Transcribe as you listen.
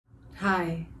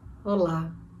Hi,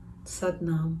 olá,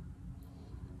 Satnam.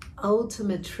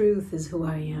 Ultimate truth is who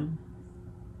I am.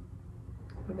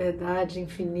 A verdade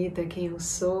infinita é quem eu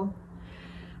sou.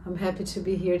 I'm happy to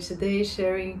be here today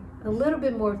sharing a little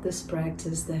bit more of this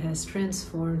practice that has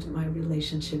transformed my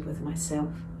relationship with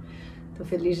myself. Estou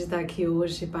feliz de estar aqui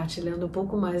hoje partilhando um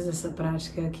pouco mais dessa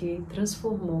prática que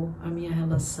transformou a minha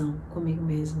relação comigo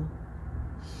mesma.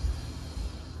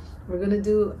 We're going to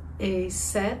do a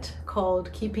set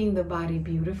called Keeping the Body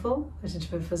Beautiful. A gente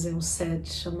vai fazer um set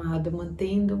chamado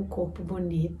Mantendo o Corpo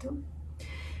Bonito.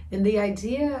 And the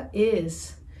idea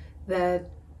is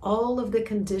that all of the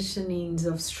conditionings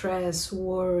of stress,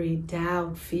 worry,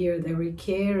 doubt, fear that we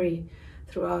carry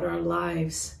throughout our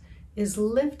lives is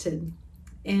lifted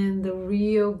and the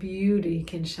real beauty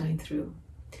can shine through.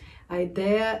 A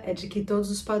ideia é de que todos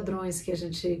os padrões que a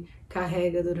gente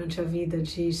carrega durante a vida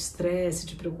de estresse,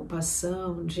 de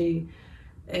preocupação, de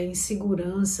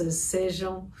inseguranças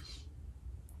sejam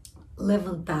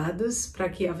levantados para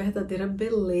que a verdadeira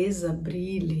beleza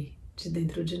brilhe de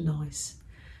dentro de nós.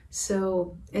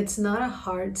 So, it's not a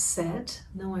hard set,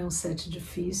 não é um set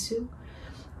difícil.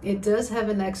 It does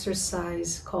have an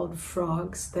exercise called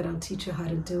frogs that I'll teach you how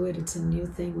to do it. It's a new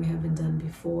thing we haven't done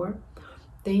before.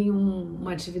 Tem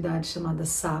uma atividade chamada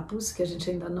sapos que a gente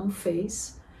ainda não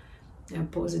fez. É a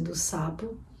pose do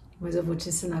sapo, mas eu vou te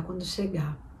ensinar quando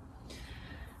chegar.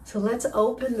 So let's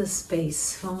open the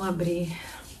space. Vamos abrir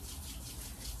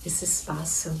esse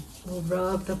espaço. We'll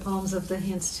rub the palms of the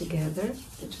hands together.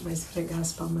 A gente vai esfregar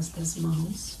as palmas das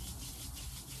mãos.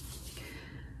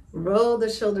 Roll the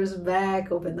shoulders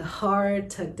back, open the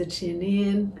heart, tuck the chin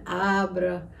in.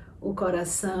 Abra o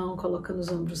coração, colocando os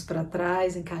ombros para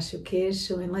trás, encaixe o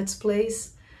queixo. And let's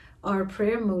place our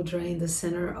prayer mudra in the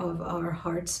center of our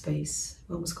heart space.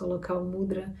 Vamos colocar o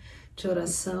mudra de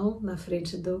oração na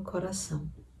frente do coração.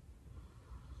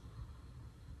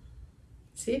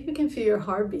 See if you can feel your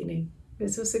heart beating. Vê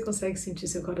se você consegue sentir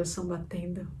seu coração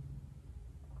batendo.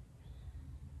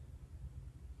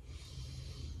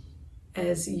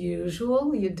 As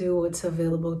usual, you do what's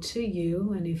available to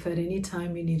you, and if at any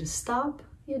time you need to stop,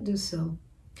 you do so.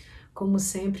 Como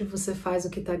sempre, você faz o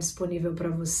que está disponível para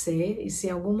você, e se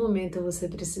em algum momento você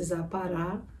precisar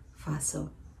parar, faça-o.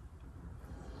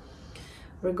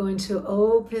 We're going to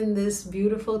open this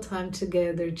beautiful time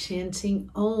together, chanting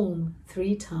Om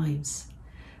 3 times.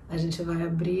 A gente vai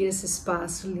abrir esse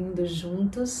espaço lindo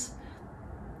juntos,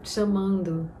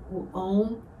 chamando o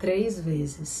Om 3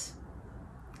 vezes.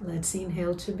 Let's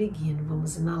inhale to begin.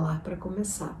 Vamos inalar para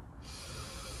começar.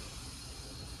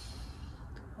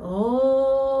 Om.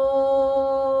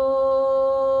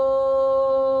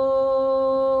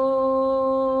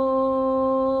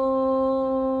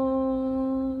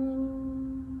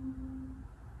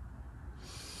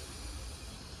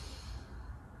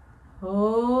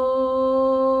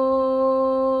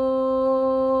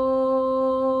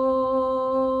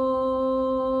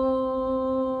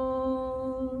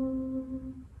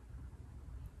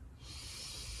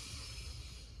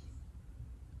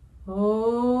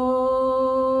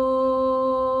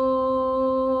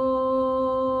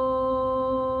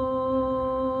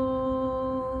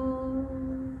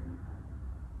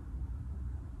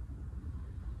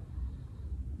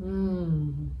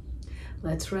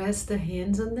 Let's rest the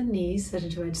hands on the knees. A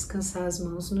gente vai descansar as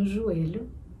mãos no joelho.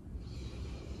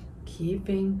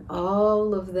 Keeping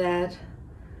all of that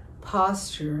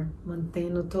posture,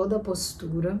 mantendo toda a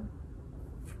postura.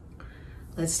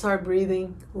 Let's start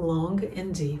breathing long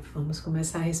and deep. Vamos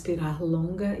começar a respirar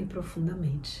longa e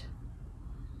profundamente.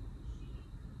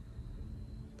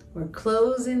 We're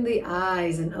closing the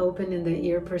eyes and opening the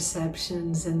ear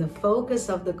perceptions, and the focus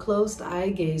of the closed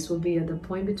eye gaze will be at the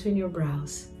point between your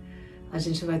brows. A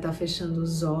gente vai estar fechando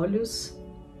os olhos,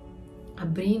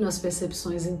 abrindo as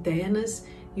percepções internas,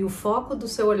 e o foco do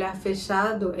seu olhar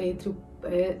fechado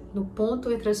é no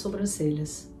ponto entre as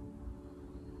sobrancelhas.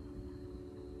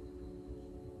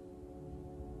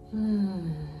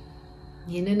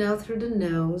 In and out through the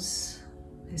nose,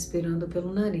 respirando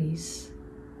pelo nariz.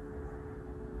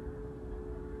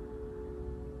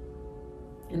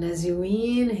 And as you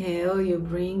inhale, you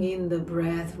bring in the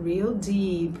breath real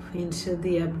deep into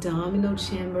the abdominal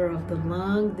chamber of the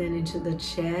lung, then into the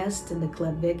chest and the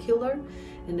clavicular.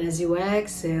 And as you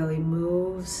exhale, it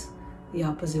moves the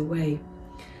opposite way.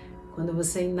 Quando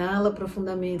você inala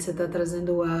profundamente, você está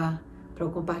trazendo o ar para o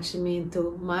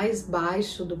compartimento mais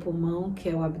baixo do pulmão, que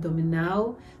é o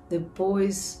abdominal,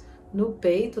 depois no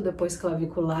peito, depois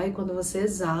clavicular. E quando você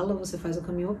exala, você faz o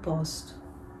caminho oposto.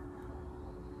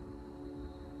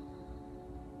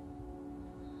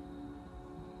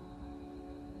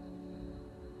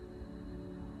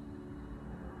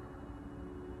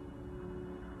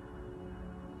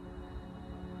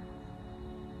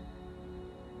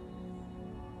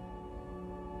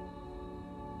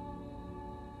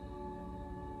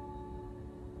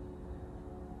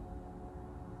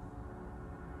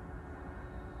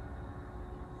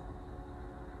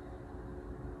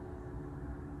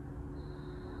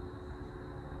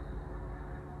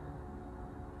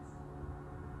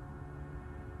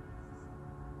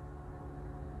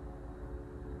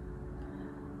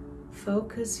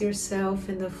 Focus yourself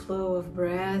in the flow of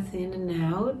breath in and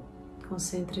out.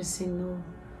 Concentre-se no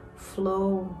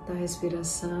flow da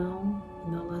respiração,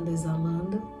 inalando,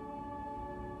 exalando.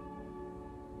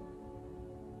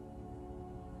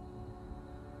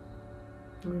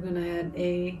 We're going to add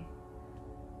a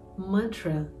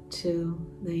mantra to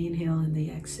the inhale and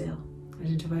the exhale. A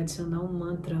gente vai adicionar um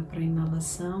mantra para a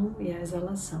inalação e a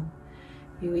exalação.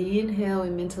 You inhale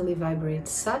and mentally vibrate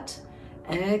Sat.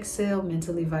 Exhale,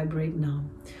 mentally vibrate Nam.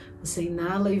 Você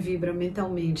inala e vibra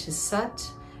mentalmente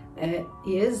Sat.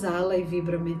 E exala e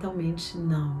vibra mentalmente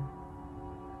Nam.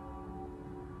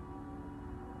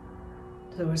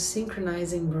 So we're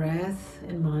synchronizing breath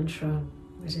and mantra.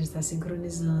 A gente está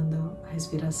sincronizando a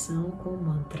respiração com o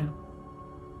mantra.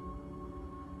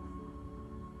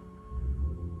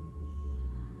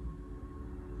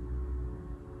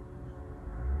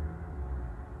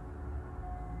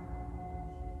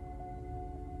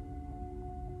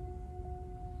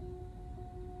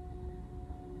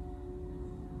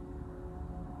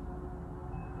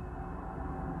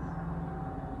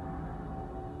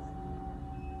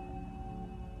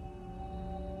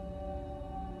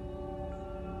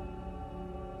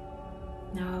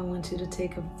 Now I want you to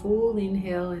take a full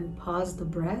inhale and pause the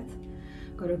breath.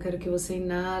 Agora eu quero que você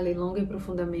inale longa e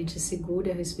profundamente, segure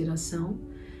a respiração.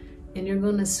 And you're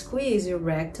going to squeeze your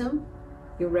rectum,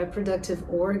 your reproductive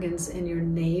organs and your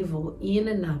navel in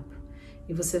and up.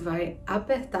 E você vai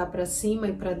apertar para cima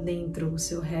e para dentro o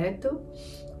seu reto,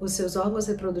 os seus órgãos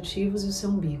reprodutivos e o seu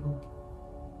umbigo.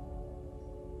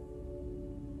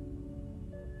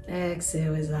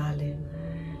 Exhale, exale.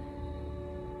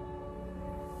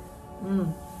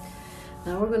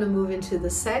 Now we're going to move into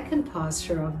the second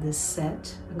posture of this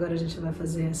set. Agora a gente vai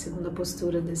fazer a segunda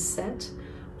postura desse set.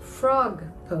 Frog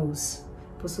pose,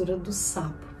 postura do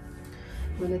sapo.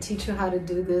 I'm going to teach you how to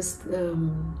do this the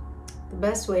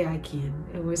best way I can.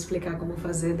 Eu vou explicar como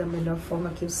fazer da melhor forma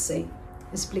que eu sei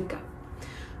explicar.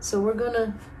 So we're going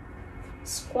to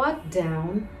squat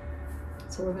down.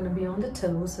 So we're going to be on the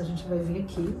toes. A gente vai vir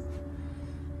aqui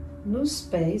nos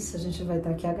pés. A gente vai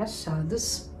estar aqui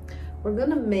agachados. We're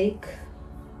gonna make,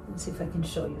 let's see if I can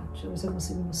show you. Deixa eu ver se eu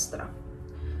consigo mostrar.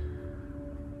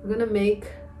 We're gonna make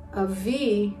a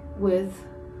V with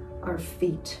our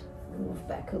feet. Move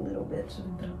back a little bit, deixa eu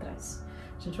vir pra trás.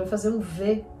 A gente vai fazer um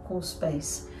V com os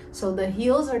pés. So the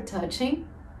heels are touching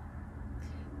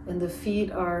and the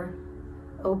feet are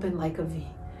open like a V.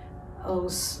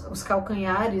 Os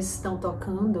calcanhares estão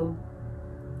tocando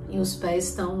e os pés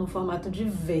estão no formato de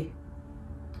V.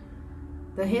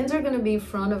 The hands are going to be in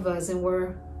front of us and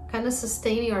we're kind of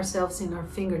sustaining ourselves in our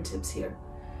fingertips here.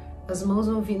 As mãos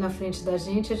vão vir na frente da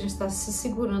gente, a gente está se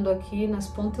segurando aqui nas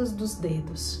pontas dos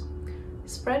dedos.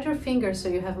 Spread your fingers so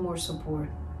you have more support.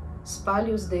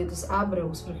 Espalhe os dedos,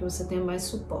 abra-os para que você tenha mais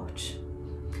suporte.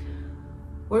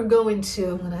 I'm going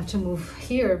to have to move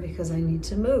here because I need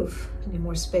to move. I need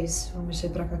more space. Vou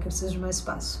mexer para cá que eu preciso de mais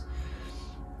espaço.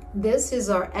 This is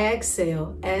our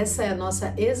exhale. Essa é a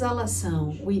nossa exalação.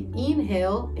 We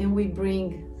inhale and we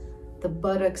bring the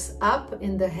buttocks up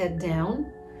and the head down.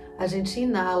 A gente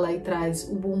inala e traz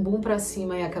o bumbum para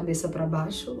cima e a cabeça para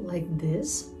baixo, like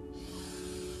this.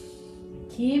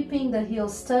 Keeping the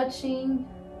heels touching.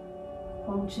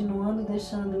 Continuando,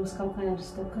 deixando os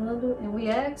calcanhares tocando. And we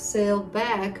exhale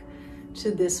back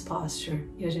to this posture.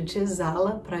 E a gente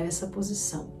exala para essa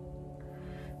posição.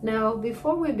 Now,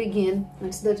 before we begin,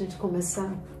 antes da gente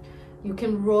começar, you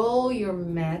can roll your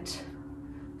mat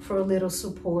for a little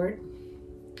support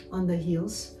on the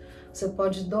heels. Você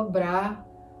pode dobrar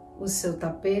o seu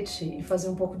tapete e fazer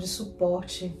um pouco de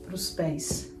suporte para os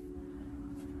pés.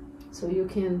 So you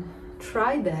can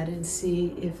try that and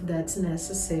see if that's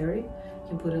necessary. You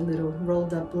can put a little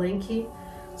rolled up blanket.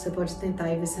 Você pode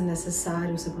tentar e ver se é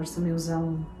necessário. Você pode também usar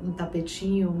um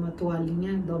tapetinho, uma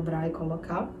toalhinha, dobrar e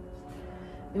colocar.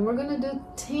 And we're going to do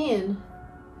 10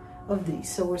 of these.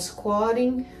 So we're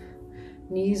squatting,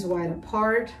 knees wide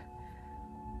apart,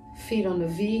 feet on the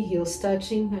V, heels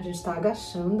touching. A gente está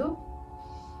agachando,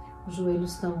 os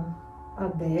joelhos estão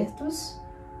abertos,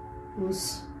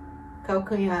 os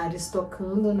calcanhares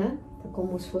tocando, né? Tá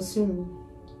como se fosse um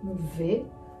V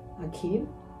aqui.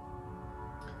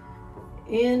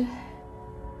 And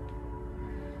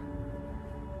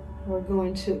we're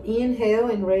going to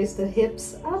inhale and raise the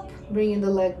hips up, bringing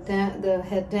the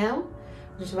head down.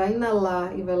 A gente vai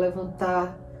inalar e vai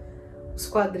levantar os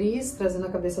quadris, trazendo a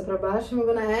cabeça para baixo. And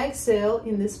we're going to exhale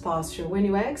in this posture. When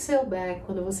you exhale back,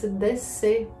 quando você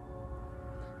descer,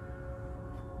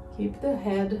 keep the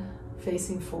head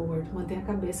facing forward. Mantenha a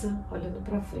cabeça olhando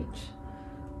para frente.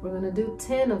 We're going to do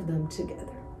 10 of them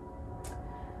together.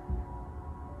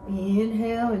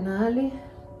 Inhale, inhale.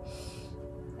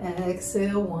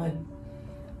 Exhale, 1.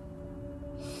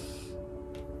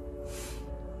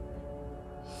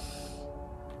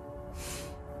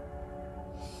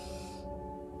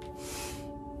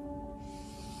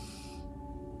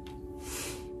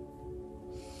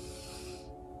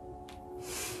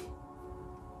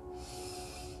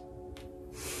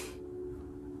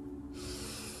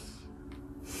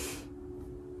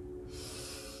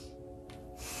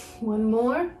 One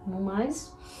more, um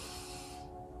mais.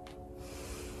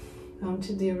 Come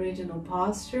to the original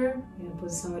posture, em a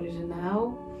posição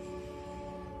original.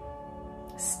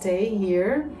 Stay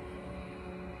here.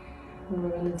 And we're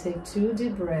going to take 2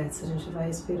 deep breaths. A gente vai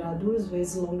respirar 2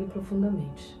 vezes longa e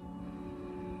profundamente.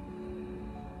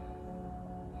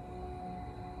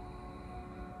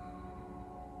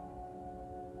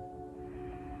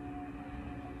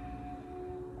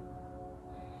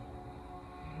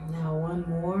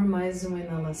 Mais uma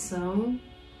inalação.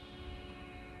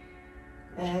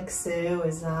 Exhale,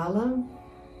 exala.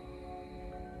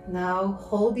 Now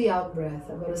hold the out breath.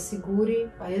 Agora segure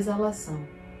a exalação.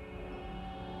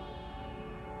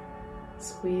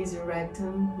 Squeeze your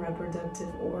rectum,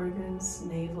 reproductive organs,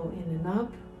 navel in and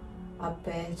up.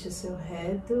 Aperte o seu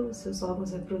reto, os seus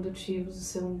órgãos reprodutivos, o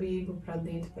seu umbigo para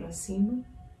dentro e para cima.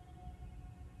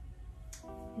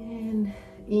 And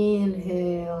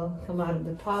inhale, come out of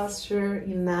the posture,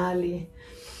 inhale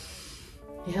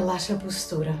e relaxa a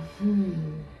postura.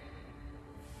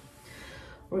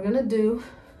 We're gonna do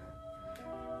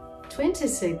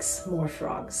 26 more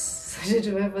frogs. A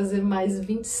gente vai fazer mais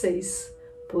 26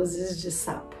 poses de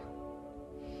sapo.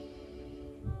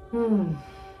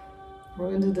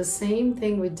 We're gonna do the same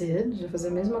thing we did. A gente vai fazer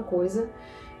a mesma coisa.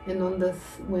 And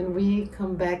when we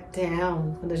come back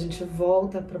down, quando a gente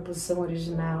volta para a posição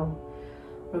original,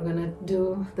 we're gonna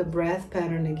do the breath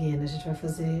pattern again. A gente vai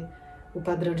fazer o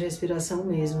padrão de respiração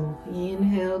mesmo.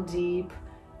 Inhale deep,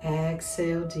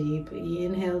 exhale deep,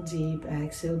 inhale deep,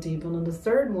 exhale deep. And on the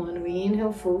third one, we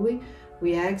inhale fully,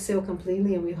 we exhale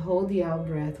completely, and we hold the out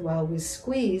breath while we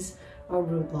squeeze our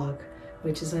root lock,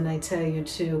 which is when I tell you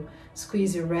to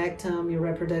squeeze your rectum, your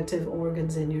reproductive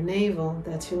organs, and your navel.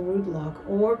 That's your root lock,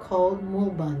 or called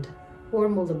mulband, or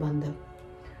mulabanda.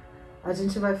 A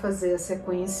gente vai fazer a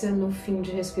sequência no fim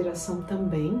de respiração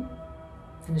também.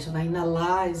 A gente vai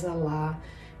inalar, exalar,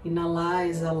 inalar,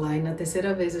 exalar. E na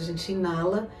terceira vez a gente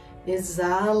inala,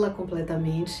 exala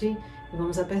completamente. E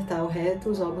vamos apertar o reto,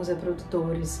 os órgãos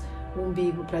reprodutores, o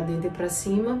umbigo para dentro e para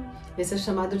cima. Esse é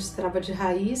chamado de trava de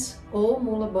raiz, ou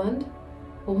mulaband,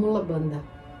 ou mulabanda.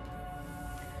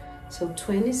 So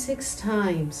 26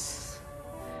 times.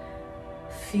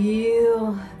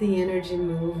 Feel the energy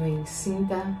moving.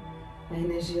 Sinta a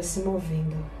energia se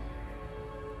movendo.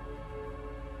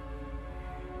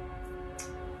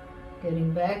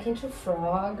 Getting back into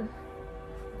frog.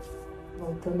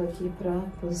 Voltando aqui para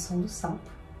a posição do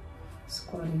sapo.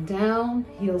 Squatting down,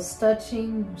 heels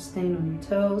touching, staying on your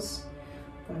toes.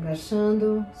 Tá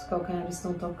agachando, os calcanhares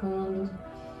estão tocando,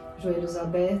 joelhos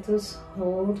abertos.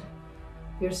 Hold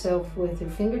yourself with your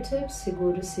fingertips.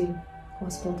 Segure-se com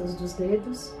as pontas dos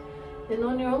dedos. And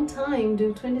on your own time,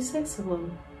 do 26 of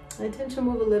them. I tend to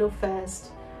move a little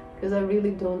fast because I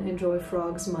really don't enjoy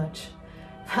frogs much.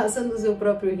 Faça no seu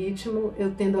próprio ritmo.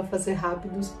 Eu tendo a fazer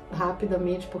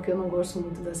rapidamente porque eu não gosto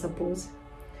muito dessa pose.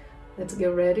 Let's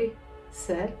get ready,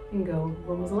 set and go.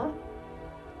 Vamos lá?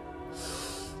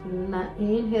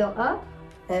 Inhale up,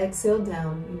 exhale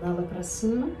down. Inala para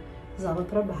cima, exala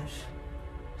para baixo.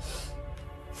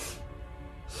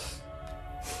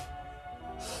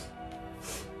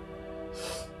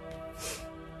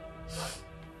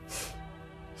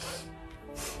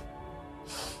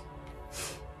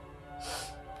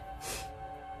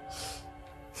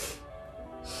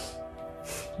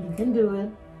 You can do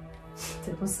it.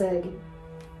 Você consegue.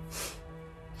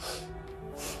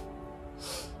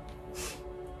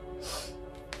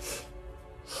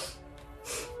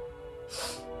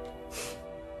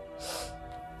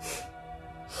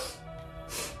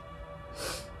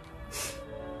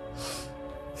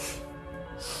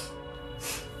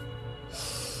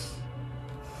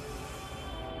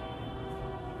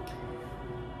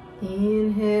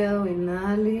 Inhale,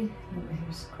 inhale. My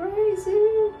hair's crazy.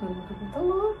 Meu cabelo tá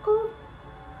louco.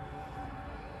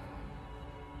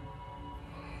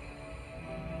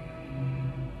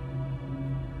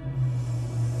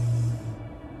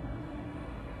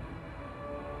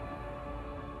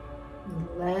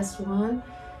 Last one.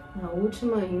 Na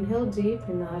última, inhale deep,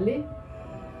 inhale.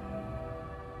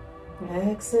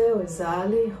 Exhale,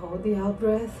 exhale, hold the out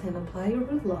breath and apply your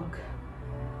root lock.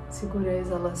 Segure a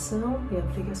exalação e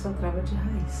aplique a sua trava de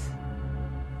raiz.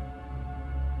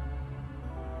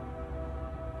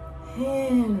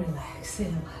 And relax, e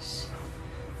relaxa.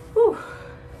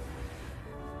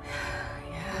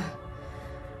 Yeah.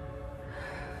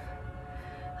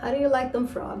 How do you like them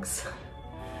frogs?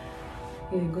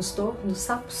 E gostou dos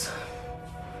sapos?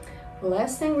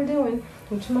 Last thing we're doing,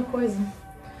 última coisa.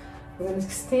 We're going to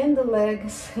extend the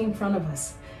legs in front of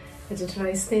us. A gente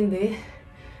vai estender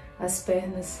as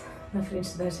pernas na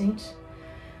frente da gente.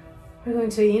 We're going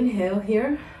to inhale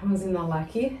here. Vamos inalar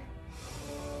aqui.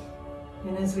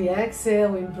 And as we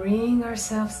exhale, we bring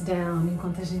ourselves down.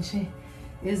 Enquanto a gente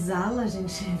exala, a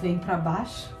gente vem para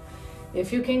baixo.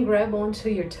 If you can grab onto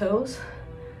your toes,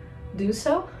 do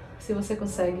so. Se você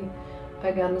consegue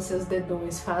pegar nos seus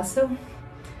dedões, faça.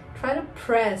 Try to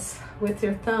press with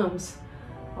your thumbs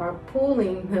or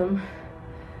pulling them.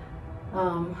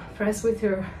 Press with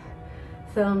your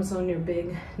thumbs on your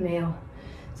big nail.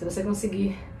 Se você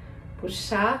conseguir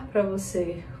puxar para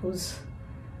você o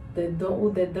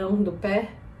dedão do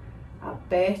pé,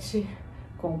 aperte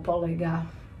com o polegar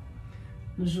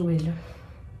no joelho.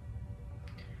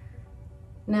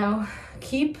 Now,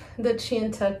 keep the chin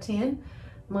tucked in.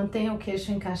 Mantenha o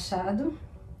queixo encaixado.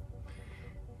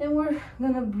 And we're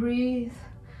gonna breathe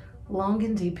long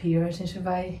and deep here. A gente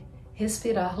vai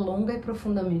respirar longa e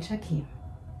profundamente aqui.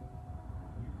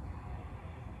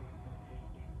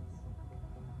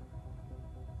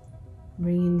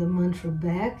 Bringing the mantra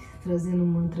back, trazendo o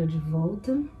mantra de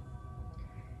volta.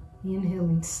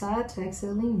 Inhaling Sat,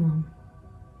 exhaling Nam.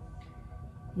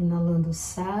 Inalando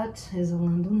Sat,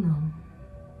 exalando Nam.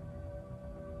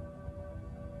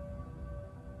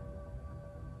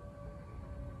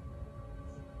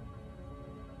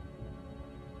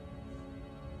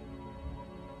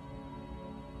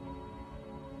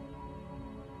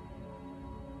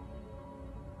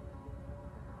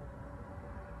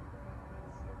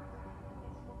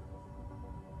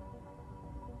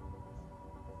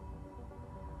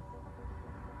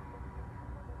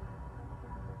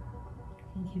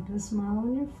 And keep a smile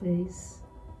on your face.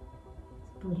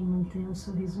 Você pode manter um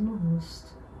sorriso no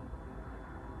rosto.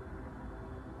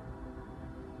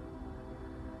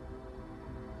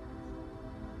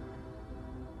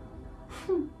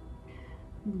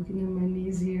 Looking at my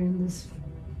knees here, and these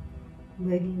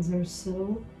leggings are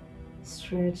so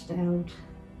stretched out.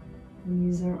 The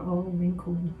knees are all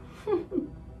wrinkled.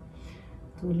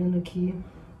 Tô olhando aqui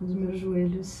os meus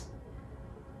joelhos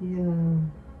e o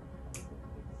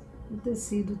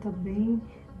tecido tá bem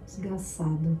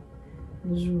esgaçado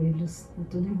nos joelhos, tá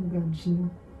todo enrugadinho.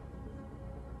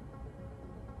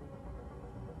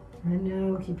 I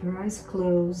know, keep your eyes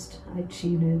closed. I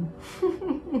cheated.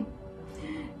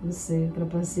 Eu sei,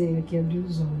 trapacei aqui, abri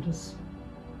os olhos.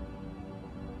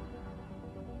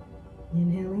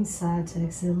 Inhaling Sat,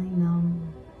 exhaling Nam.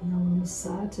 Inhalando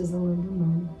Sat, exhalando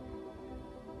Nam.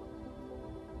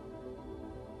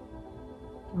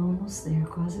 Almost there,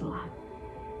 quase lá.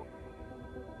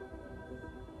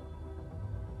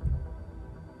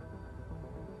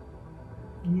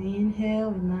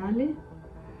 Inhale, inhale.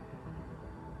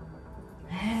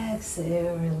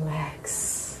 Exhale,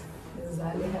 relax.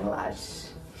 Exhale,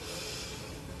 relaxe.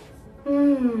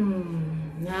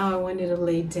 Now I want you to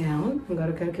lay down. Agora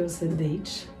eu quero que você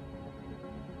deite.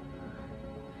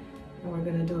 And we're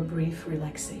gonna do a brief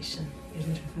relaxation. E a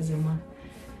gente vai fazer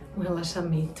um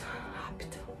relaxamento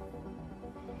rápido.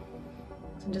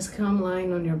 So just come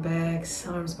lying on your backs,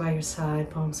 arms by your side,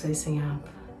 palms facing up.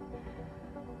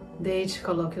 Deite,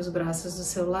 coloque os braços do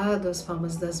seu lado, as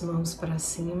palmas das mãos para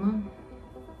cima.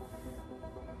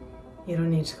 You don't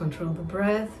need to control the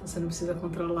breath. Você não precisa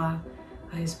controlar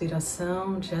a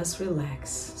respiração. Just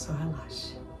relax. Só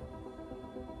relaxe.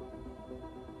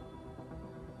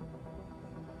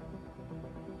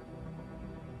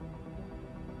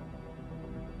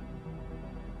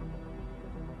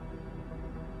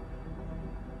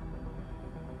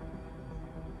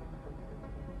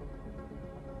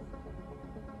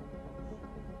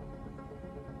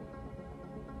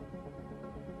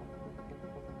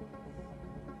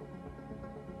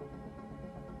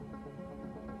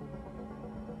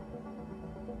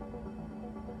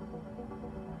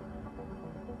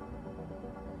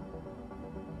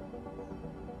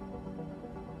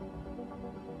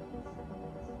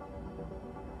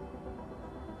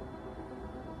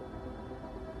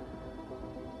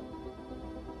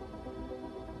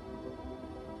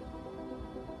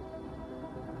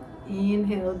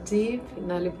 Inhale deep,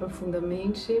 inale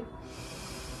profundamente.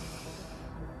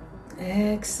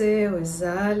 Exhale,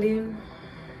 exhale.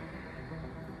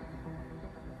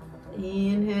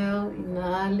 Inhale,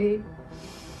 inale.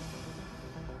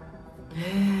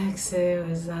 Exhale,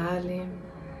 exhale.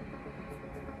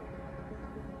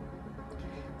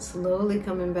 Slowly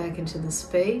coming back into the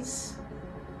space.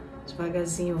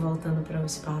 Devagarzinho voltando para o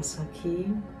espaço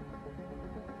aqui.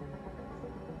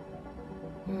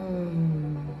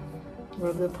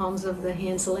 Rub the palms of the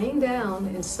hands laying down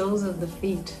and soles of the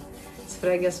feet.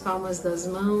 Esfregue as palmas das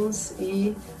mãos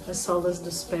e as solas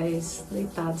dos pés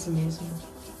deitados mesmo.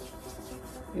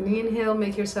 And inhale,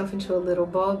 make yourself into a little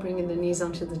ball, bringing the knees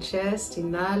onto the chest.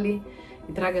 Inhale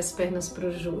e traga as pernas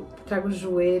traga os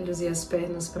joelhos e as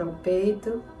pernas para o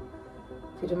peito.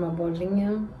 Vire uma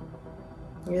bolinha.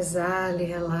 Exhale,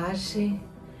 relaxe.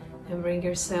 And bring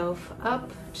yourself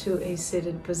up to a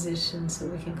seated position so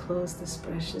we can close this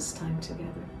precious time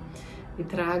together. E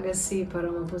traga-se para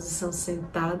uma posição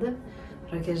sentada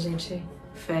para que a gente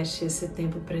feche esse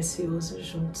tempo precioso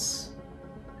juntos.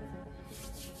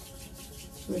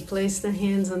 We place the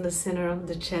hands on the center of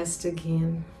the chest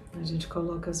again. A gente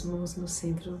coloca as mãos no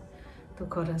centro do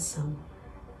coração.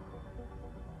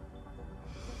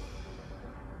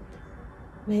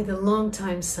 May the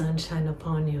long-time sun shine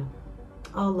upon you.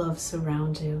 All love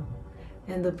surround you,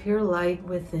 and the pure light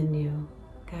within you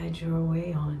guide your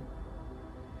way on.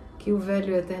 Que o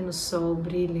velho e eterno sol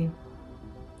brilhe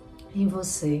em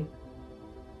você.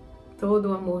 Todo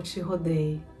o amor te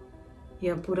rodeie, e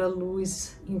a pura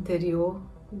luz interior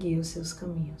guie os seus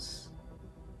caminhos.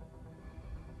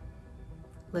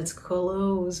 Let's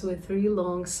close with 3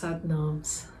 long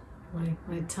satnams.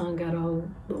 My tongue got all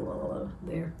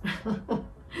there.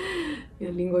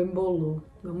 Minha língua embolou.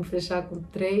 Vamos fechar com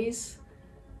 3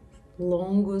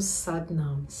 longos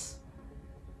satnams.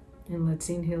 And let's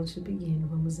inhale to begin.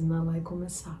 Vamos inalar e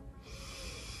começar.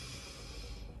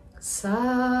 Satnam.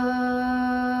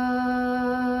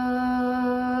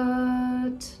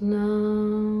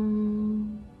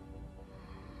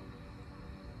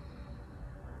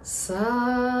 Satnam.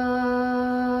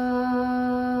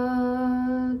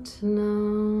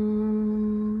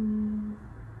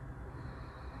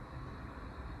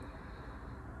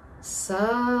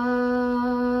 Satnam.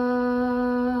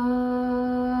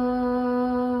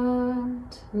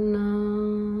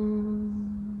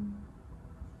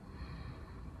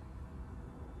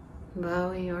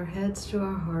 Bowing our heads to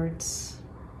our hearts.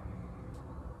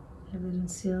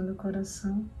 Reverenciando o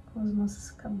coração com as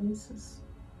nossas cabeças.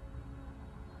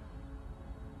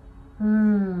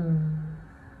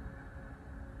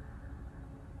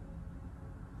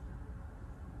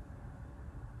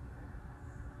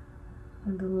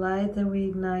 And the light that we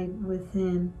ignite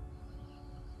within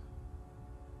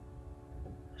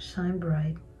shine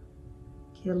bright.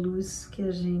 Que a luz que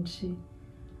a gente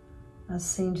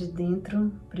acende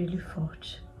dentro brilhe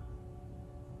forte.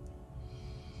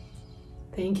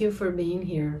 Thank you for being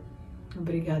here.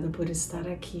 Obrigada por estar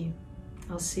aqui.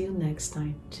 I'll see you next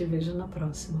time. Te vejo na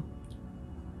próxima.